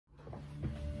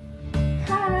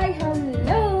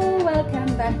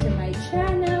back to my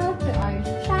channel, to our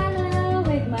channel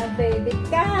with my baby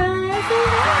guys.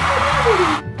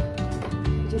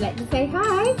 Would you like to say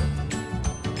hi?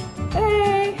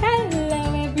 Hey, hello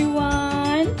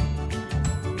everyone.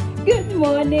 Good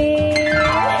morning.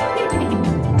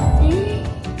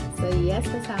 So yes,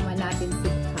 kasama natin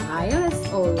si Kyle as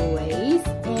always.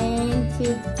 And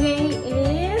today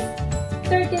is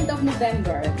 13th of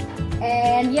November.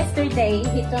 And yesterday,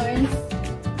 he turns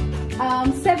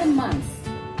 7 months.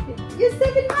 You're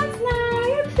 7 months now!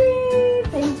 Yippee!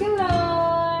 Thank you,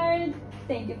 Lord!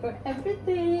 Thank you for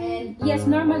everything. And yes,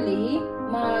 normally,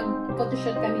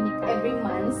 mag-photoshoot kami every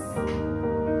month.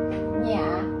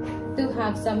 Yeah. To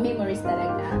have some memories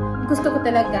talaga. Gusto ko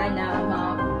talaga na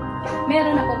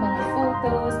meron ako mga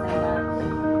photos na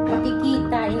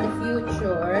makikita in the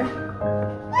future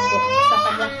sa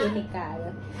paglaki ni Kyle.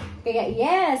 Kaya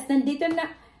yes, nandito na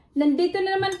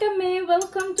naman kami.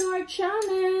 Welcome to our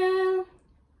channel.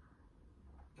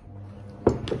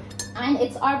 And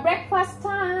it's our breakfast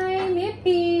time.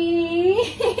 Yippee!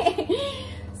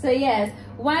 So yes,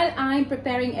 while I'm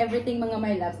preparing everything mga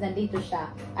my loves, nandito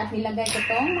siya. At nilagay ko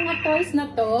tong mga toys na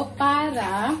to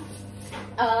para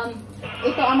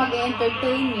ito ang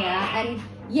mag-entertain niya. And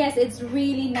yes, it's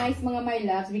really nice mga my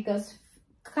loves because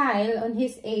Kyle on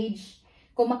his age,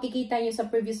 kung makikita niyo sa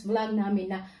previous vlog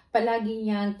namin na palagi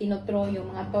niyang tinotro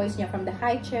yung mga toys niya from the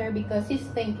Highchair because he's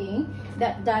thinking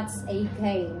that that's a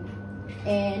game.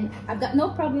 And I've got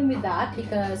no problem with that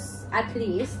because at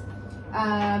least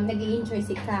nag-i-enjoy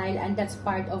si Kyle and that's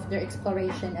part of their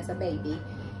exploration as a baby.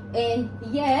 And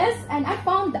yes, and I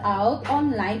found out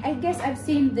online, I guess I've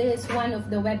seen this one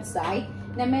of the website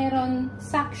na meron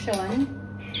section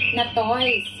na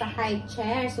toys sa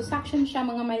Highchair. So section siya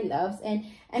mga my loves, and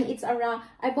it's around,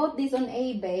 I bought this on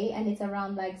eBay and it's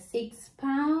around like 6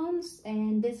 pounds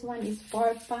and this one is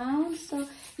 4 pounds. So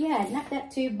yeah, not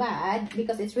that too bad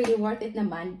because it's really worth it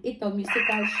naman. Ito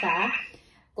musical siya.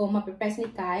 Kung mapipress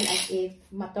ni Kyle at if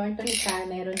maturn to ni Kyle,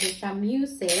 meron din siya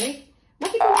music.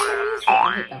 Bakit mo yung music?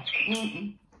 Ito.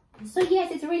 So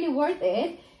yes, it's really worth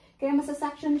it. Kaya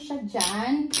masasaction siya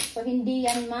dyan. So hindi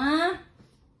yan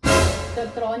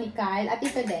totro ni Kyle. At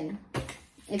ito din.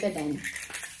 Ito din.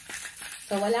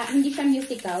 So hindi siya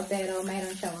musical pero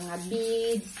mayroon siya mga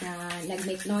beads na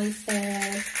nag-make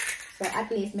noises. So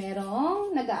at least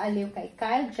merong nag-aaliw kay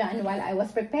Kyle dyan while I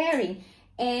was preparing.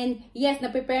 And yes,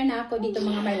 na-prepare na ako dito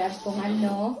mga my loves kung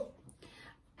ano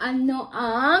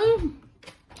ang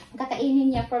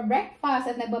kakainin niya for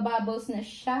breakfast at nagbabubbles na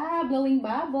siya, blowing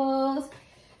bubbles.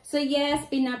 So yes,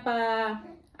 ko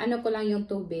lang yung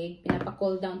tubig,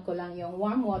 pinapa-cool down ko lang yung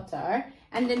warm water.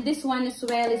 And then this one as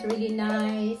well is really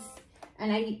nice.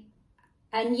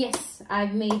 And yes,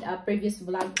 I've made a previous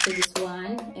vlog to this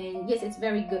one. And yes, it's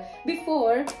very good.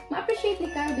 Before, ma-appreciate ni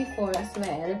Kyle before as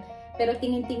well. Pero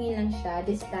tingin-tingin lang siya.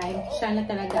 This time, siya na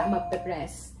talaga ang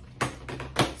magpe-press.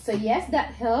 So yes,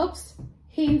 that helps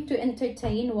him to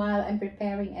entertain while I'm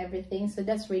preparing everything. So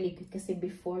that's really good kasi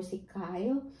before si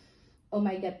Kyle, oh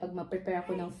my God, pag ma-prepare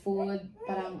ako ng food,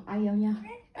 parang ayaw niya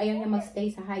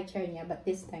magstay sa high chair niya. But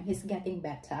this time, he's getting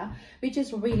better, which is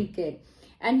really good.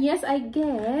 And yes, I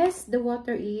guess the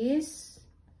water is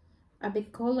a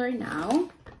bit colder now.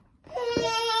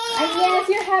 And yes,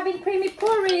 you're having creamy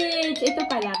porridge. Ito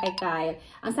pala kay Kyle.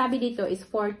 Ang sabi dito is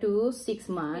 4 to 6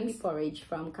 months. Creamy porridge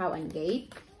from Cow and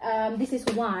Gate. This is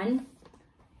one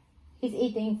he's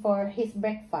eating for his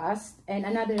breakfast. And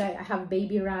another, I have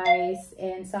baby rice.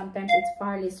 And sometimes it's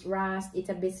Farley's Rust. It's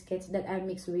a biscuits that I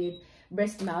mix with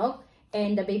breast milk.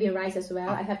 And the baby rice as well.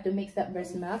 I have to mix that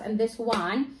breast milk. And this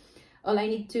one, all I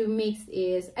need to mix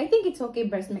is, I think it's okay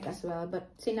breast milk as well. But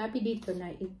sinabi dito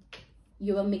na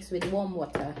you will mix with warm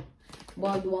water.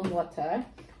 Boiled warm water.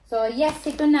 So yes,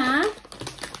 ito na.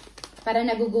 Para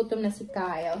nagugutom na si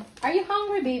Kyle. Are you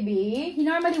hungry, baby? He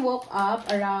normally woke up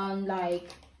around like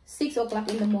 6 o'clock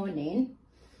in the morning.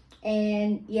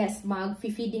 And yes,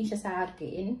 mag-feeding siya sa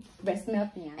akin. Breast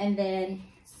milk niya. And then,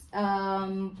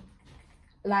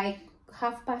 like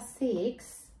 6:30,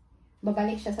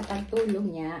 babalik siya sa pagtulog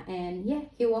niya. And yeah,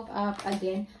 he woke up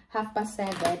again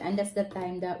 7:30. And that's the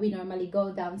time that we normally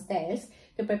go downstairs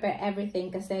to prepare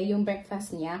everything. Kasi yung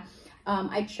breakfast niya,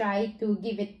 I try to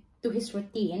give it to his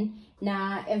routine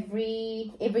na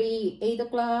every 8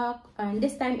 o'clock. And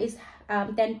this time is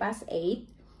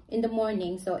 8:10 in the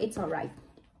morning. So it's alright.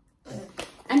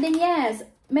 And then yes,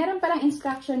 meron palang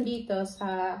instruction dito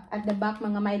at the back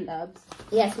mga my loves.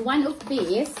 Yes, one of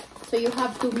these. So you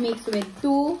have to mix with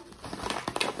two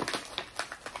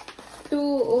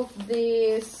of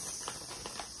this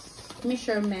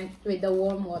measurement with the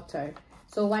warm water.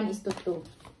 So 1:2.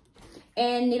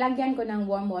 And nilagyan ko ng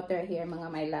warm water here, mga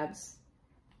my loves.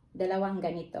 Dalawang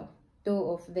ganito. 2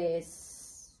 of this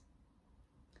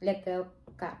little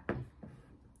cup.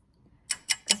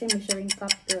 Kasi measuring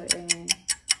cup to.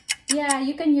 Yeah,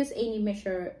 you can use any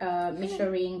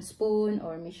measuring spoon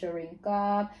or measuring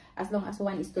cup as long as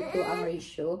 1:2 ang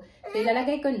ratio. So,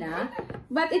 ilalagay ko na.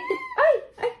 But it... Ay!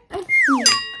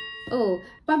 Oh,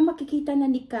 pag makikita na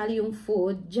ni Cal yung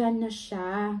food, dyan na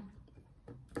siya.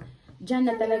 Dyan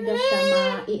na talaga siya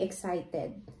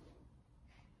ma-excited.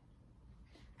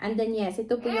 And then, yes,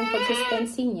 ito po yung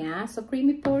consistency niya. So,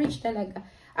 creamy porridge talaga.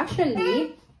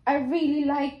 Actually, I really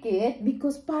like it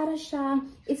because para siya,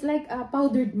 it's like a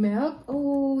powdered milk.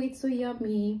 Oh, it's so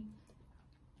yummy.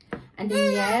 And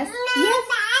then, yes.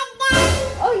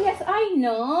 Oh, yes, I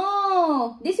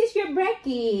know. This is your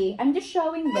brekkie. I'm just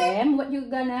showing them what you're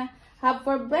gonna have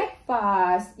for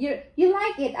breakfast. You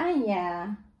like it,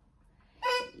 Anya?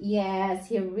 Yes,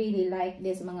 he really like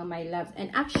this, mga my loves. And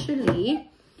actually,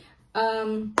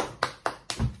 ano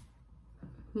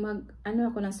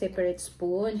ako ng separate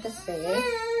spoon kasi,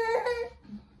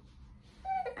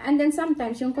 and then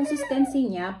sometimes yung consistency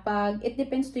niya, pag it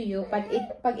depends to you, pag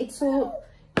it's so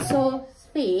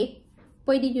thick,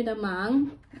 pwede nyo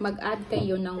namang mag-add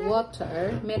kayo ng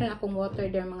water. Meron akong water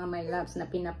there, mga my loves, na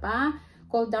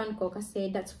pinapa-cool down ko kasi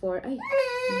that's for,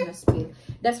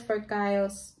 that's for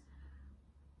Kyle's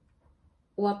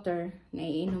water na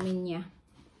iinumin niya.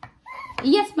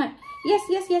 Yes, honey. Yes,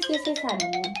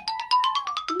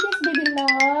 baby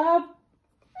love.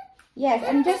 Yes,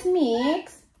 and just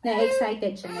mix.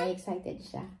 Na-excited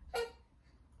siya.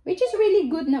 Which is really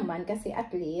good naman kasi at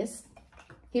least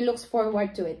he looks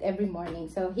forward to it every morning.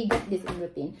 So, he gets this in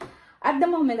routine. At the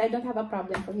moment, I don't have a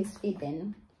problem for his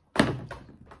feeding.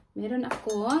 Meron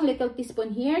akong little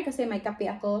teaspoon here kasi may kape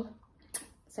ako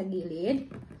sa gilid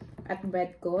at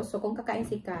bread ko. So, kung kakain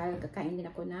si Cal, kakain din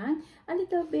ako ng a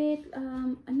little bit,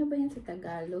 ano ba yan sa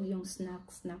Tagalog? Yung snack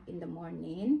in the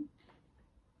morning.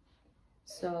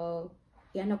 So,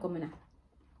 yan ako muna.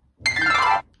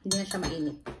 Hindi na siya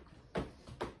mainit.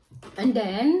 And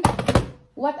then,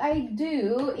 what I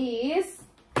do is,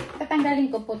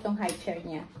 tatanggalin ko po tong Highchair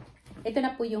niya. Ito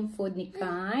na po yung food ni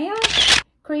Kyle.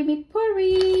 Creamy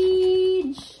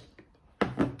porridge.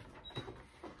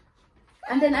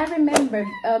 And then I remember,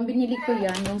 binili ko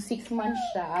yan, yung 6 months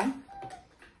siya.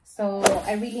 So,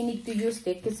 I really need to use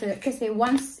it. Kasi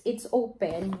once it's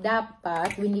open,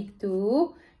 dapat we need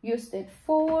to use it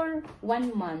for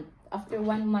 1 month. After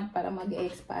 1 month, para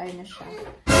mag-expire na siya.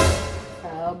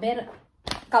 So,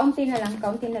 kaunti na lang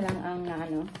ang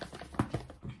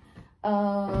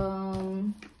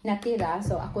natira.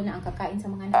 So, ako na ang kakain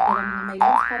sa mga natira, mga my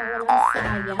loves,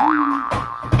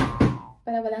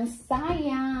 para walang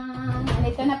sayang. And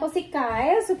ito na po si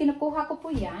Kyle. So, kinukuha ko po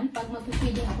yan pag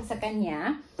mag-feeding ako sa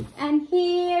kanya. And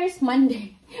here's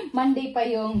Monday. Monday pa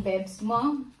yung bebs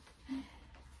mo.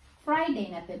 Friday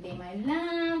na today, my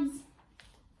loves.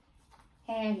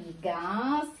 Here he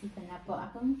goes. Ito na po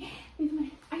akong...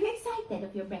 Are you excited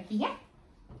of your brekkie? Yeah?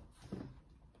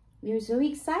 We're so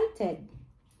excited.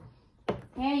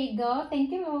 Here you go.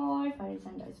 Thank you, Lord. For His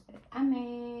Son, Holy Spirit.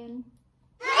 Amen.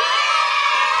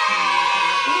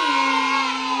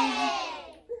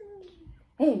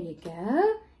 There you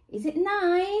go. Is it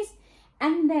nice?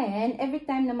 And then, every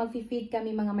time na mag-feed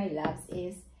kami, mga my loves,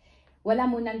 is wala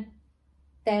mo ng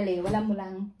tele, wala mo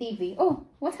lang TV. Oh,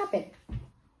 what happened?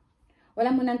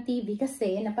 Wala mo ng TV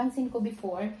kasi napansin ko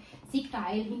before, si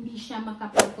Kyle hindi siya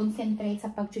makapag-concentrate sa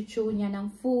pag-chew niya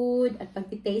ng food at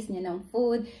pag-taste niya ng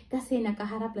food kasi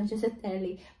nakaharap lang siya sa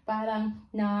tele. Parang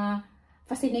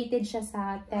fascinated siya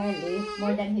sa tele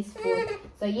more than his food.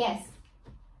 So, yes.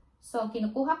 So,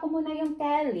 kinukuha ko muna yung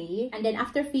tele and then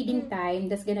after feeding time,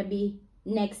 that's gonna be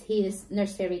next his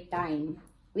nursery time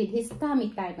with his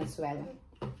tummy time as well.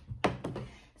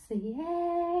 So,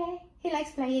 yay! He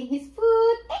likes playing his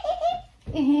food.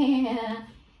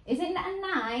 Isn't that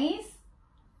nice?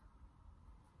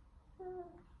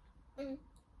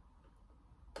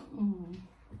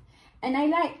 And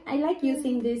I like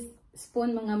using this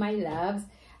spoon, mga my loves.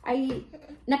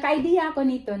 Naka-idea ako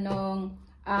nito nung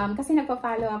kasi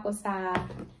nagpa-follow ako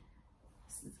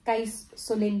kay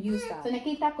Solen Yusa. So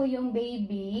nakita ko yung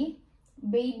baby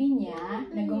niya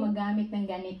na gumagamit ng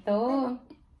ganito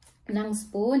ng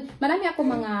spoon. Marami ako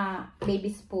mga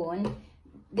baby spoon.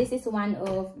 This is one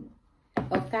of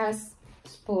Cal's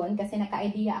spoon kasi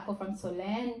naka-idea ako from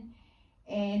Solen.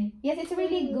 And yes, it's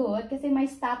really good kasi may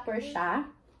stopper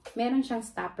siya. Meron siyang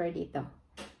stopper dito.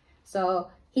 So,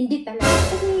 hindi talaga.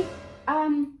 Kasi,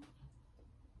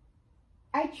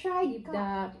 I tried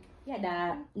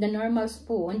the normal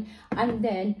spoon. And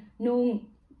then,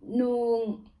 nung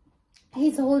nung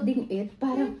he's holding it,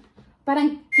 parang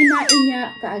kinain niya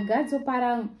kaagad. So,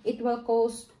 parang it will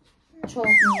cause choke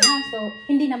niya. So,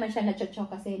 hindi naman siya na-choke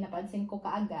kasi napansin ko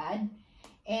kaagad.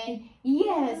 And,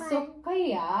 yes, so,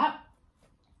 kaya,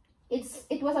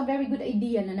 it was a very good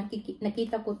idea na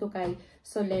nakita ko to kay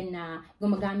Solen na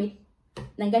gumagamit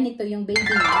ng ganito yung baby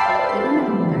niya.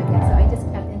 So, I just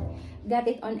got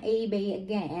it on eBay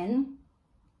again.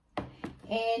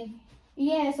 And,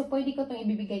 yeah, so pwede ko itong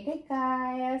ibibigay kay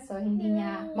Kyle. So, hindi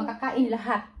niya makakain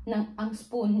lahat ng ang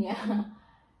spoon niya.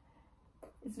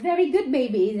 It's very good,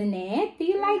 baby, isn't it? Do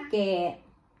you like it?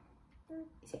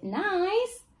 Is it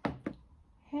nice?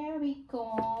 Here we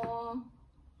go.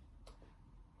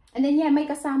 And then, yeah, may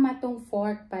kasama tong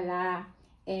fork pala.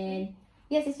 And,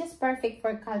 yes, it's just perfect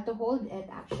for Kyle to hold it,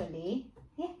 actually.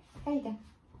 Yeah, here you go.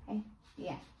 Okay.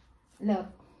 Yeah.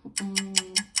 Look.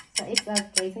 So, it's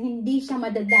okay. So, hindi siya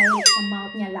madadirect sa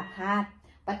mouth niya lahat.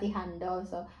 Pati handle.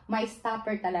 So, may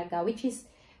stopper talaga, which is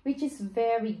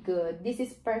very good. This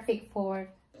is perfect for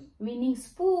Weaning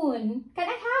spoon. Can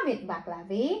I have it back,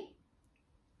 Lavi?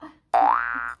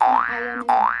 Ayaw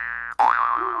niya.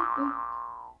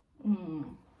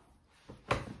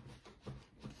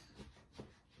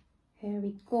 Here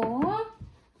we go.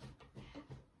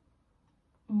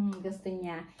 Gusto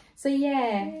niya. So,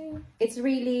 yeah. It's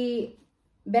really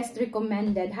best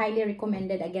recommended. Highly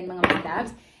recommended again, mga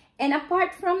madabs. And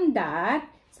apart from that,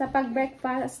 sa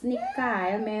pag-breakfast ni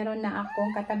Kyle, meron na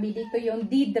akong katabi dito yung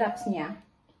D-drops niya.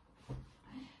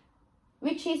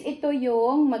 Which is ito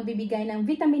yung magbibigay ng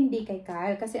vitamin D kay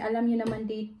Kyle. Kasi alam niyo naman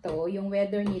dito, yung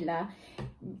weather nila,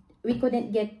 we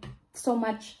couldn't get so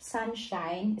much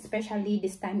sunshine, especially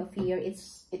this time of year.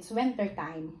 It's winter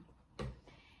time.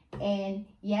 And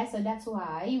yeah, so that's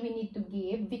why we need to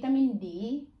give vitamin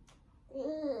D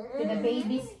to the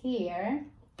babies here.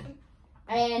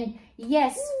 And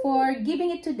yes, for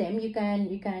giving it to them, you can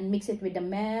mix it with the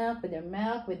milk,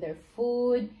 with their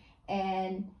food,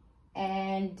 and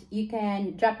you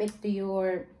can drop it to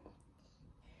your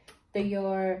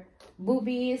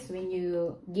boobies when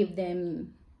you give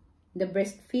them the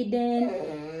breastfeeding.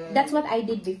 That's what I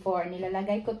did before.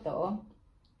 Nilalagay ko to.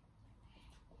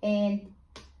 And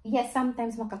yes,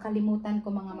 sometimes makakalimutan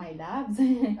ko, mga my loves.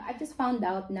 I just found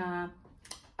out na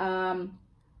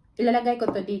ilalagay ko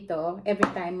to dito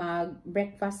every time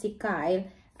mag-breakfast si Kyle.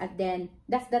 At then,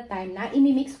 that's the time na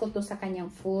imimix ko to sa kanyang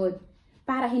food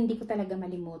para hindi ko talaga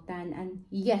malimutan. And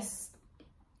yes,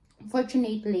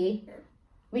 fortunately,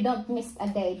 we don't miss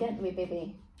a day, don't we,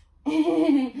 baby?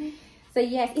 So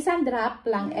yes, isang drop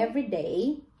lang every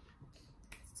day.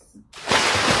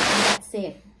 That's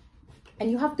it. And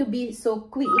you have to be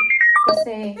so quick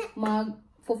kasi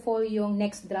mag-fall yung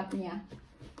next drop niya.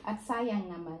 At sayang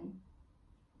naman.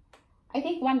 I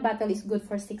think one bottle is good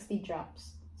for 60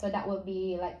 drops. So that will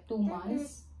be like 2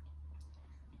 months.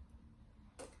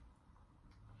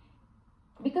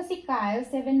 Because si Kyle,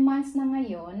 7 months na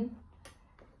ngayon,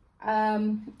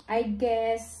 I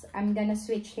guess I'm gonna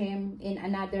switch him in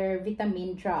another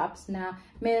vitamin drops na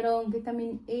merong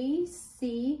vitamin A,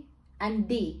 C, and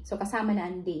D. So kasama na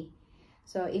ang D.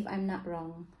 So if I'm not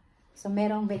wrong. So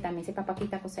merong vitamins.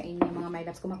 Ipapakita ko sa inyo, mga my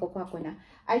loves, kung makukuha ko na.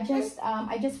 I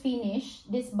just finished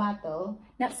this bottle.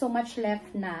 Not so much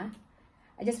left na.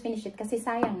 I just finished it kasi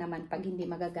sayang naman pag hindi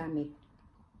magagamit.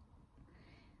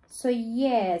 So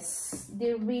yes,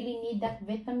 they really need that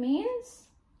vitamins.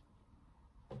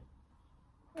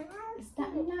 Is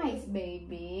that nice,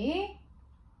 baby?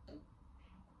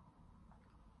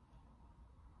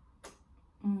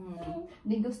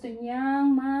 Di gusto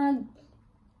niyang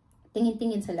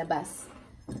tingin-tingin sa labas.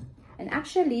 And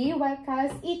actually, while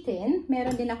Kyle's eating,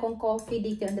 meron din akong coffee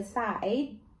dito on the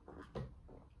side.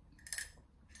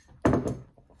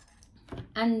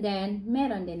 And then,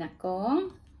 meron din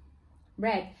akong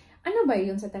bread. Ano ba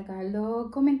yun sa Tagalog?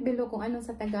 Comment below kung anong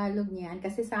sa Tagalog niyan.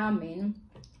 Kasi sa amin,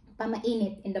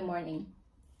 pamainit in the morning.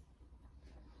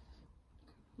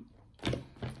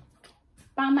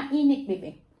 Pamainit,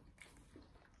 bebe.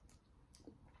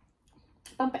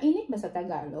 Pampainit ba sa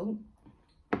Tagalog?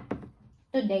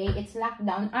 Today, it's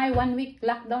lockdown. 1 week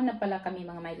lockdown na pala kami,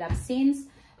 mga my love. Since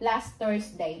last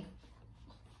Thursday.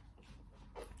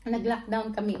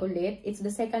 Nag-lockdown kami ulit. It's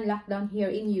the second lockdown here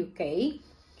in UK.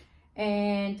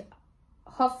 And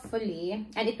hopefully,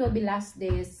 and it will be last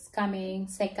this coming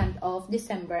 2nd of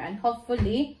December. And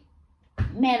hopefully,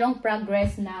 merong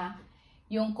progress na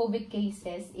yung COVID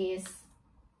cases is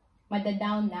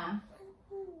madadown na.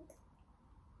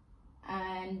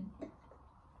 And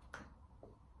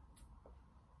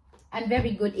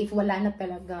very good if wala na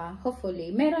talaga.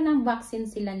 Hopefully, meron ng vaccine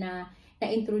sila na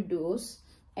introduce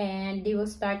and they will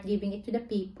start giving it to the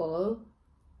people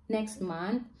next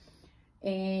month.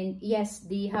 And yes,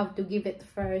 they have to give it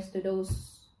first to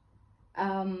those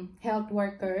health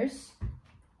workers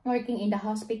working in the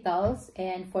hospitals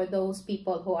and for those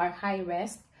people who are high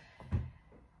risk.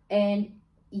 And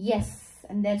yes,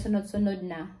 and then sunod-sunod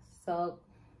na. So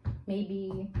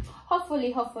maybe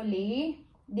hopefully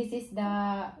this is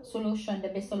the solution, the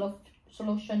best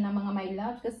solution na mga my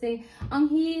loves, kasi ang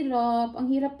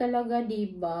hirap talaga,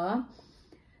 diba?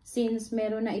 Since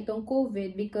meron na itong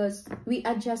COVID, because we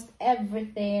adjust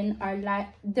everything,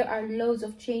 there are loads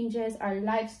of changes, our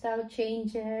lifestyle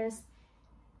changes.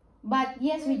 But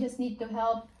yes, we just need to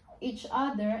help each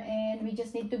other, and we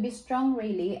just need to be strong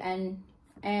really, and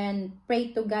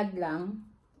pray to God lang.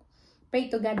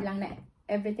 Pray to God lang na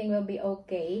everything will be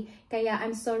okay. Kaya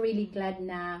I'm so really glad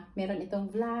na meron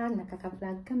itong vlog,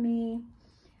 nakaka-vlog kami.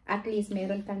 At least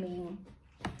meron kaming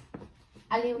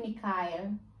aliw ni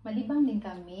Kyle. Malibang din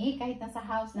kami, kahit nasa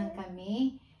house lang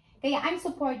kami. Kaya I'm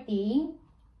supporting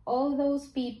all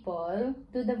those people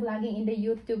do the vlogging in the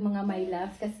YouTube, mga my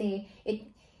loves, kasi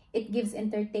it gives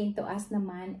entertain to us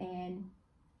naman, and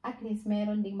at least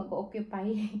meron ding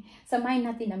mag-occupy sa mind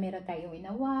natin na meron tayong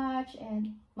ina-watch,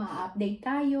 and ma-update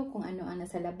tayo kung ano ang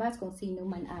nasa labas, kung sino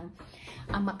man ang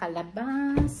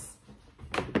makalabas.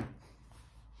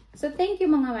 So thank you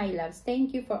mga my loves,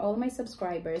 thank you for all my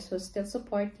subscribers who's still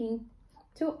supporting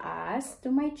to us, to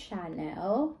my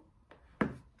channel.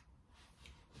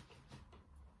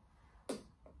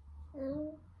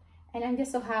 And I'm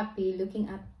just so happy looking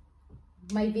at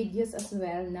my videos as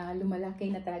well na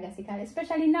lumalaki na talaga si Kyle.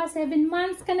 Especially now, 7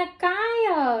 months ka na,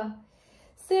 Kyle!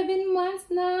 7 months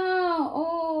now!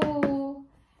 Oh!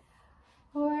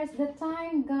 Where's the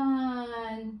time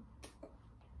gone?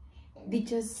 They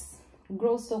just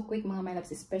grow so quick, mga my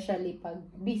loves, especially pag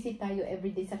busy tayo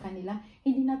everyday sa kanila.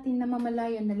 Hindi natin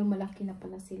namamalayan na lumalaki na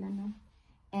pala sila, no?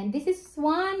 And this is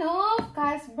one of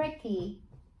Kyle's brekkie.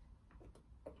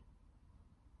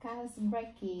 Kyle's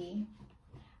brekkie.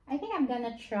 I think I'm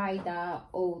gonna try the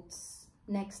oats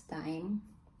next time.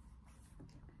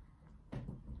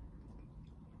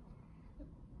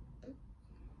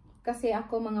 Kasi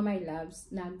ako, mga my loves,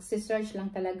 nag-search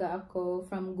lang talaga ako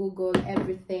from Google,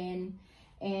 everything.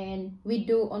 And we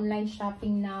do online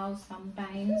shopping now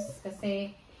sometimes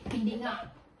kasi hindi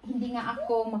nga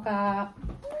ako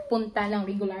makapunta lang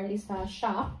regularly sa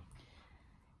shop.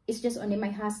 It's just only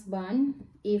my husband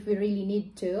if we really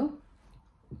need to.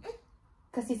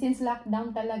 Kasi since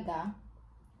lockdown talaga,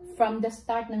 from the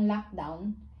start ng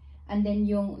lockdown, and then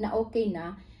yung na okay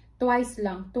na, twice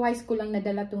ko lang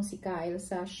nadala tong si Kyle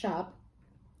sa shop.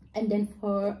 And then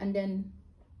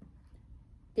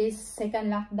this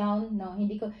second lockdown, no,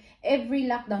 every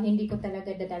lockdown hindi ko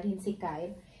talaga dadalhin si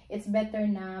Kyle. It's better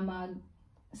na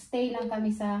stay lang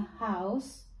kami sa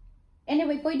house.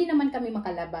 Anyway, pwede naman kami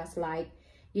makalabas, like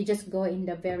you just go in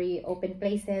the very open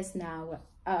places na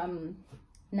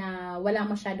wala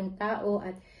masyadong tao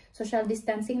at social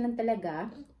distancing lang talaga.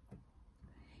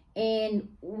 And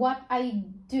what I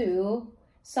do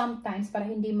sometimes para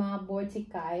hindi ma-bored si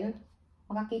Kyle,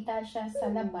 makakita siya sa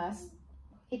labas,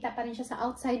 kita pa rin siya sa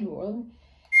outside world.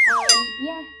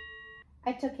 Yeah,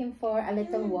 I took him for a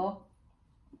little walk,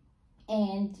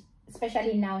 and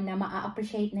especially now na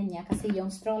ma-appreciate na niya kasi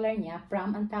yung stroller niya,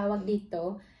 pram ang tawag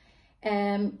dito.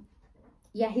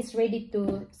 Yeah, he's ready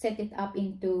to set it up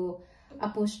into a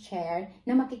pushchair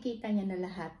na makikita niya na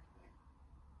lahat.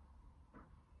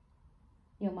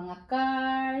 Yung mga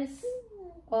cars,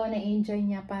 na-enjoy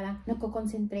niya, parang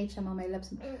nagko-concentrate siya, mga my loves.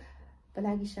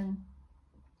 Palagi siyang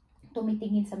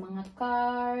tumitingin sa mga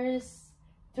cars,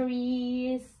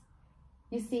 trees.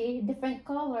 You see, different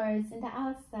colors in the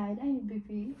outside. Ay,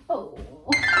 baby. Oh.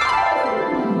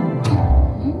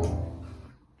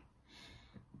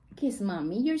 Kiss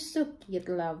mommy, you're so cute,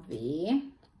 lovey.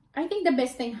 I think the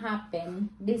best thing happened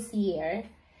this year,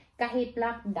 kahit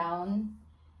lockdown,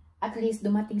 at least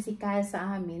dumating si Kyle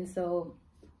sa amin. So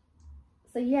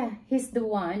yeah, he's the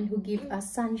one who give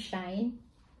us sunshine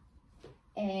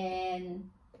and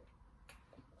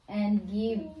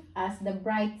give us the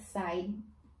bright side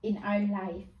in our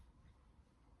life.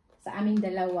 Sa aming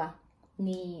dalawa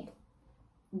ni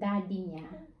daddy niya.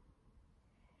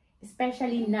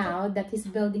 Especially now that he's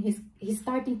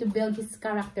starting to build his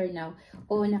character now.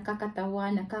 Oh,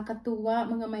 nakakatawa, nakakatuwa,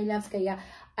 mga my loves. Kaya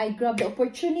I grab the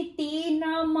opportunity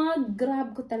na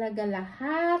mag-grab ko talaga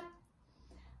lahat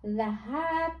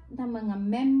ng mga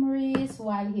memories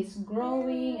while he's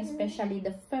growing, especially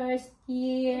the first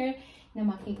year na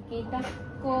makikita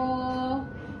ko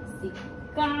si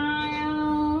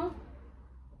Kyle.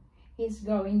 He's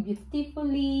growing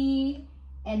beautifully.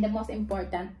 And the most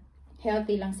important,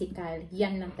 healthy lang si Kyle.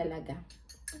 Yan lang talaga.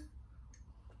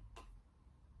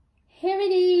 Here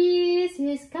it is.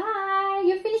 Here's Kyle.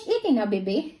 You finished eating now,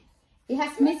 baby. He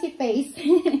has messy face.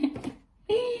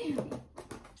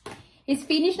 He's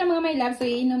finished na mga my love. So,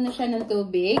 iinom na siya ng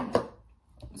tubig.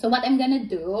 So, what I'm gonna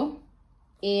do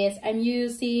is I'm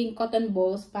using cotton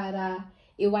balls para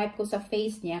i-wipe ko sa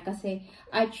face niya. Kasi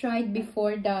I tried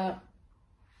before the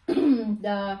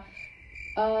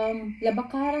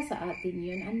labakara sa atin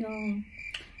yun.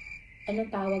 Anong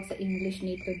tawag sa English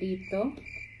nito dito?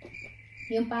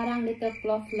 Yung parang little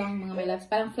cloth lang mga my loves.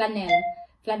 Parang flannel.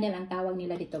 Flannel ang tawag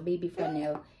nila dito. Baby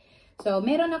flannel. So,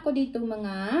 meron ako dito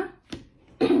mga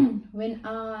when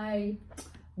I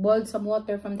boiled some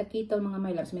water from the kettle mga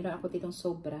my loves. Meron ako ditong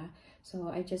sobra.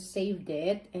 So, I just saved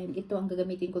it. And ito ang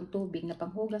gagamitin kong tubig na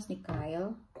panghugas ni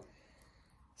Kyle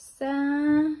sa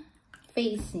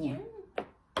face niya.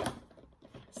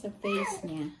 Sa face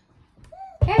niya.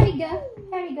 Here we go.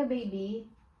 Here we go, baby.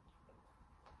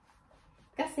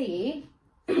 Kasi,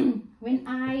 when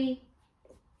I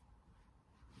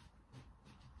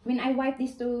wipe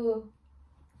this to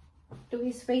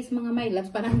his face mga my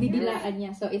loves, parang didilaan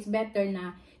niya. So, it's better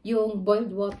na yung boiled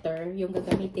water, yung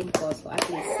gagamitin ko. So, at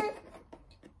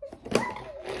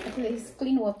least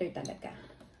clean water talaga.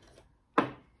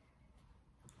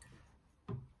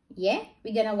 Yeah,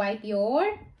 we're gonna wipe your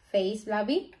face,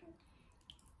 lovey.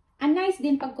 And nice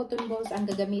din pag cotton balls ang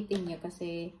gagamitin niya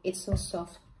kasi it's so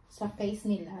soft sa face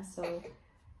nila. So,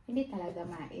 hindi talaga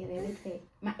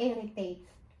ma-irritate.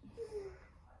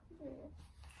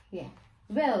 Yeah.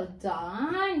 Well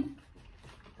done.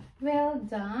 Well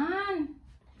done.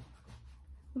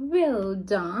 Well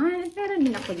done. Meron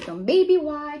din ako ditong baby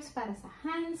wipes para sa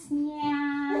hands niya.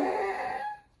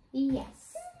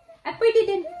 Yes. At pwede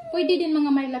din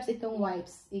mga my loves itong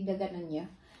wipes. Igaganon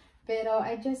niya. Pero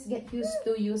I just get used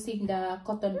to using the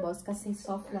cotton balls kasi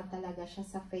soft lang talaga siya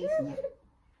sa face niya.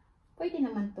 Pwede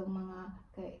naman itong mga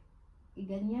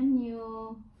iganyan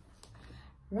nyo.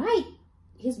 Right.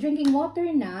 He's drinking water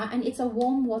na and it's a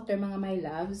warm water mga my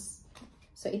loves.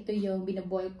 So ito yung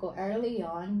binaboil ko early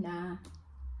on na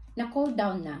cool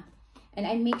down na. And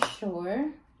I make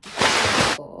sure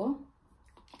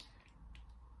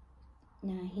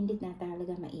na hindi na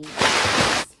talaga mainit.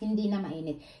 Hindi na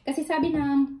mainit. Kasi sabi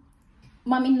ng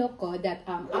mom-in-law ko that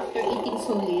after eating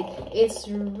solid, it's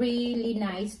really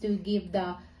nice to give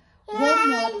the warm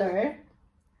water,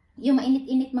 yung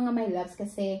mainit-init mga my loves,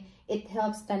 kasi it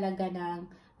helps talaga ng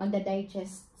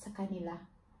magda-digest sa kanila.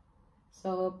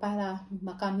 So,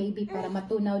 maybe para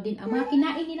matunaw din ang mga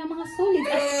kinain nila mga solid.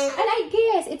 And I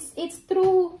guess, it's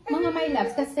true mga my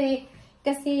loves, kasi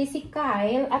si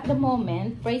Kyle, at the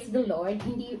moment, praise the Lord,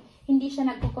 hindi siya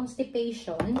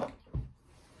nagko-constipation.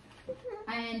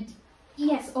 And,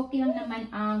 yes, okay lang naman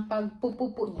ang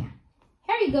pagpupupo niya.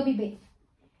 Here you go, baby.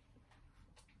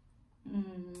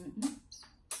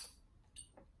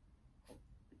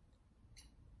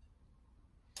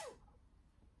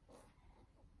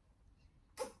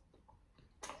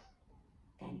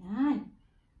 Ganon.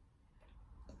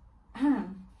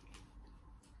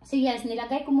 So yes,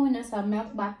 nilagay ko muna sa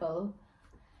milk bottle.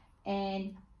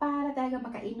 And para talaga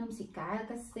makainom si Kyle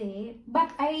kasi,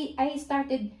 but I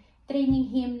started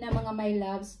training him na mga my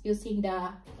loves using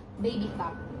the baby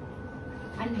cup.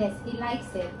 Unless he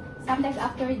likes it. Sometimes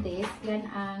after this, yan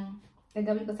ang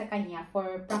gagawin ko sa kanya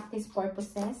for practice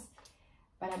purposes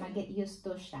para mag-get used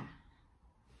to siya.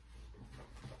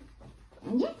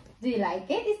 Yeah. Do you like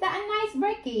it? Is that a nice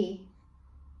brekkie?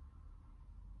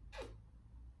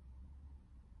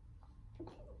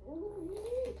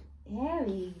 There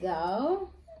we go.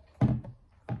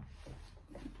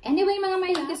 Anyway, mga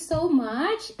my thank you so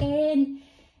much. And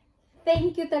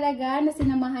thank you talaga na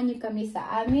sinamahan niyo kami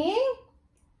sa aming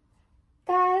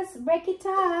Kyle's brekkie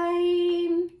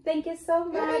time. Thank you so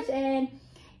much. And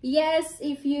yes,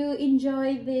 if you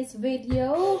enjoyed this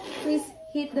video, please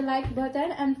hit the like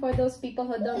button. And for those people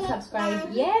who don't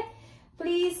subscribe yet,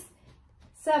 please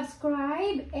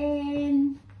subscribe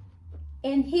and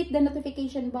hit the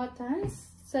notification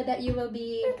buttons so that you will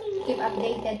be keep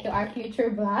updated to our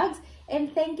future vlogs. And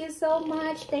thank you so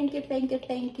much. Thank you.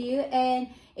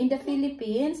 And in the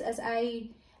Philippines, as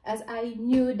I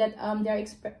knew that they're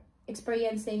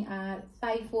experiencing a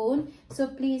typhoon, so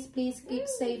please keep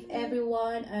safe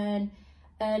everyone, and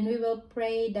we will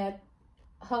pray that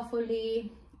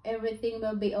hopefully everything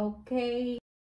will be okay.